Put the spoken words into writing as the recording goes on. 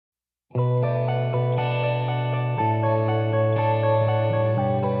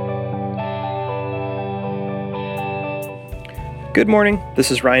Good morning,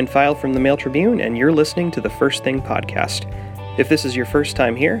 this is Ryan File from the Mail Tribune, and you're listening to the First Thing podcast. If this is your first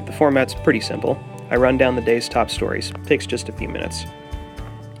time here, the format's pretty simple. I run down the day's top stories. It takes just a few minutes.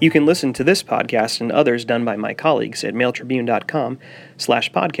 You can listen to this podcast and others done by my colleagues at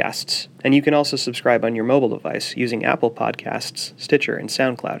mailtribune.com/podcasts, and you can also subscribe on your mobile device using Apple Podcasts, Stitcher, and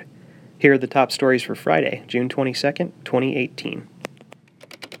SoundCloud. Here are the top stories for Friday, June 22nd, 2018.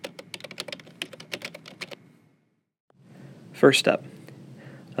 First up,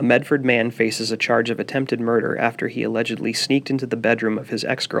 a Medford man faces a charge of attempted murder after he allegedly sneaked into the bedroom of his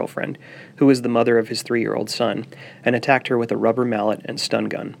ex-girlfriend, who is the mother of his 3-year-old son, and attacked her with a rubber mallet and stun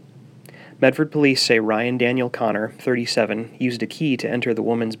gun. Medford police say Ryan Daniel Connor, 37, used a key to enter the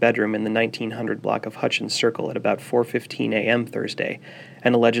woman's bedroom in the 1900 block of Hutchins Circle at about 4:15 a.m. Thursday,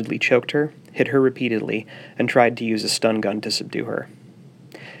 and allegedly choked her, hit her repeatedly, and tried to use a stun gun to subdue her.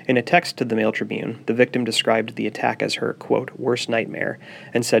 In a text to the Mail Tribune, the victim described the attack as her, quote, worst nightmare,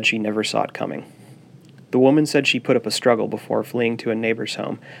 and said she never saw it coming. The woman said she put up a struggle before fleeing to a neighbor's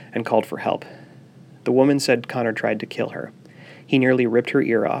home and called for help. The woman said Connor tried to kill her. He nearly ripped her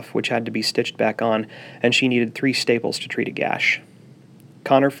ear off, which had to be stitched back on, and she needed 3 staples to treat a gash.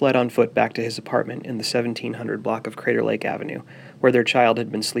 Connor fled on foot back to his apartment in the 1700 block of Crater Lake Avenue, where their child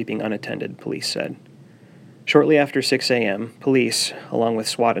had been sleeping unattended, police said. Shortly after 6 a.m., police, along with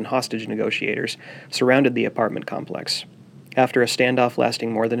SWAT and hostage negotiators, surrounded the apartment complex. After a standoff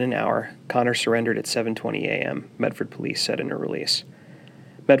lasting more than an hour, Connor surrendered at 7:20 a.m., Medford police said in a release.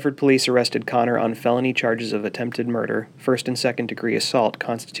 Medford police arrested Connor on felony charges of attempted murder, first and second-degree assault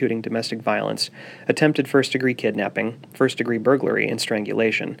constituting domestic violence, attempted first-degree kidnapping, first-degree burglary, and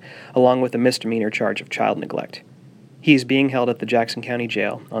strangulation, along with a misdemeanor charge of child neglect. He is being held at the Jackson County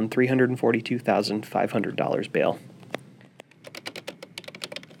Jail on $342,500 bail.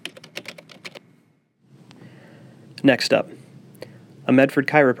 Next up, a Medford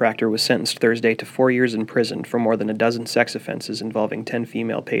chiropractor was sentenced Thursday to 4 years in prison for more than a dozen sex offenses involving 10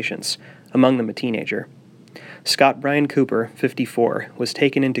 female patients, among them a teenager. Scott Brian Cooper, 54, was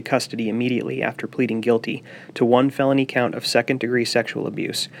taken into custody immediately after pleading guilty to 1 felony count of second-degree sexual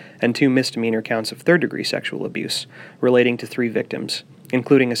abuse and 2 misdemeanor counts of third-degree sexual abuse relating to 3 victims,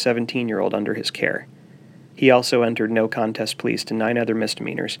 including a 17-year-old under his care. He also entered no contest pleas to 9 other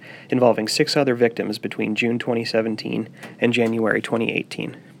misdemeanors involving 6 other victims between June 2017 and January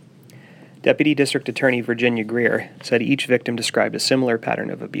 2018. Deputy District Attorney Virginia Greer said each victim described a similar pattern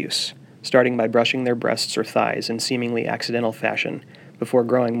of abuse, starting by brushing their breasts or thighs in seemingly accidental fashion before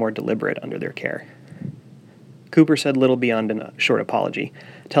growing more deliberate under their care. Cooper said little beyond a short apology,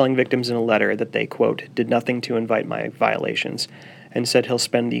 telling victims in a letter that they, quote, did nothing to invite my violations, and said he'll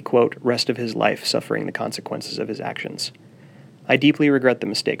spend the, quote, rest of his life suffering the consequences of his actions. I deeply regret the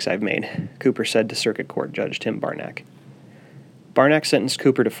mistakes I've made, Cooper said to Circuit Court Judge Tim Barnack. Barnack sentenced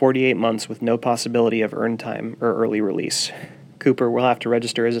Cooper to 48 months with no possibility of earned time or early release. Cooper will have to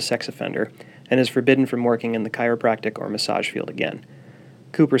register as a sex offender and is forbidden from working in the chiropractic or massage field again.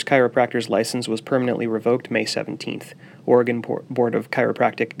 Cooper's chiropractor's license was permanently revoked May 17th, Oregon Board of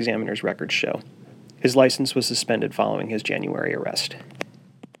Chiropractic Examiners records show. His license was suspended following his January arrest.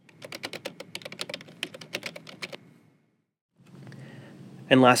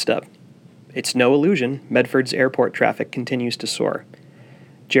 And last up, it's no illusion, Medford's airport traffic continues to soar.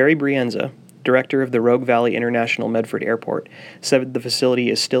 Jerry Brienza, director of the Rogue Valley International Medford Airport, said the facility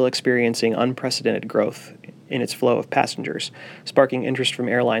is still experiencing unprecedented growth in its flow of passengers, sparking interest from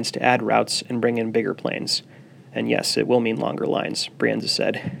airlines to add routes and bring in bigger planes. And yes, it will mean longer lines, Brienza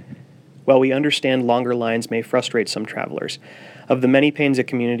said. While we understand longer lines may frustrate some travelers, of the many pains a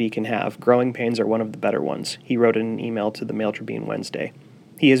community can have, growing pains are one of the better ones, he wrote in an email to the Mail Tribune Wednesday.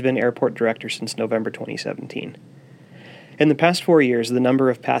 He has been airport director since November 2017. In the past 4 years, the number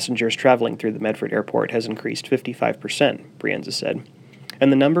of passengers traveling through the Medford Airport has increased 55%, Brienza said,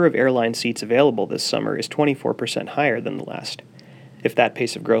 and the number of airline seats available this summer is 24% higher than the last. If that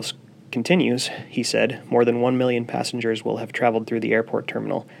pace of growth continues, he said, more than 1 million passengers will have traveled through the airport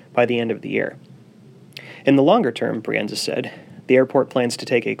terminal by the end of the year. In the longer term, Brienza said, the airport plans to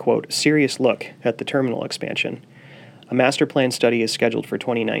take a, quote, serious look at the terminal expansion. A master plan study is scheduled for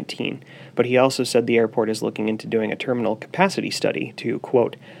 2019, but he also said the airport is looking into doing a terminal capacity study to,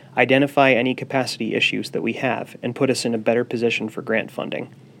 quote, identify any capacity issues that we have and put us in a better position for grant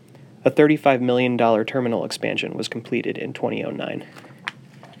funding. A $35 million terminal expansion was completed in 2009.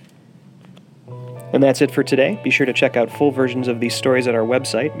 And that's it for today. Be sure to check out full versions of these stories at our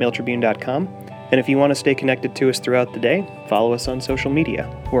website, mailtribune.com. And if you want to stay connected to us throughout the day, follow us on social media.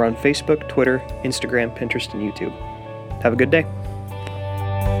 We're on Facebook, Twitter, Instagram, Pinterest, and YouTube. Have a good day.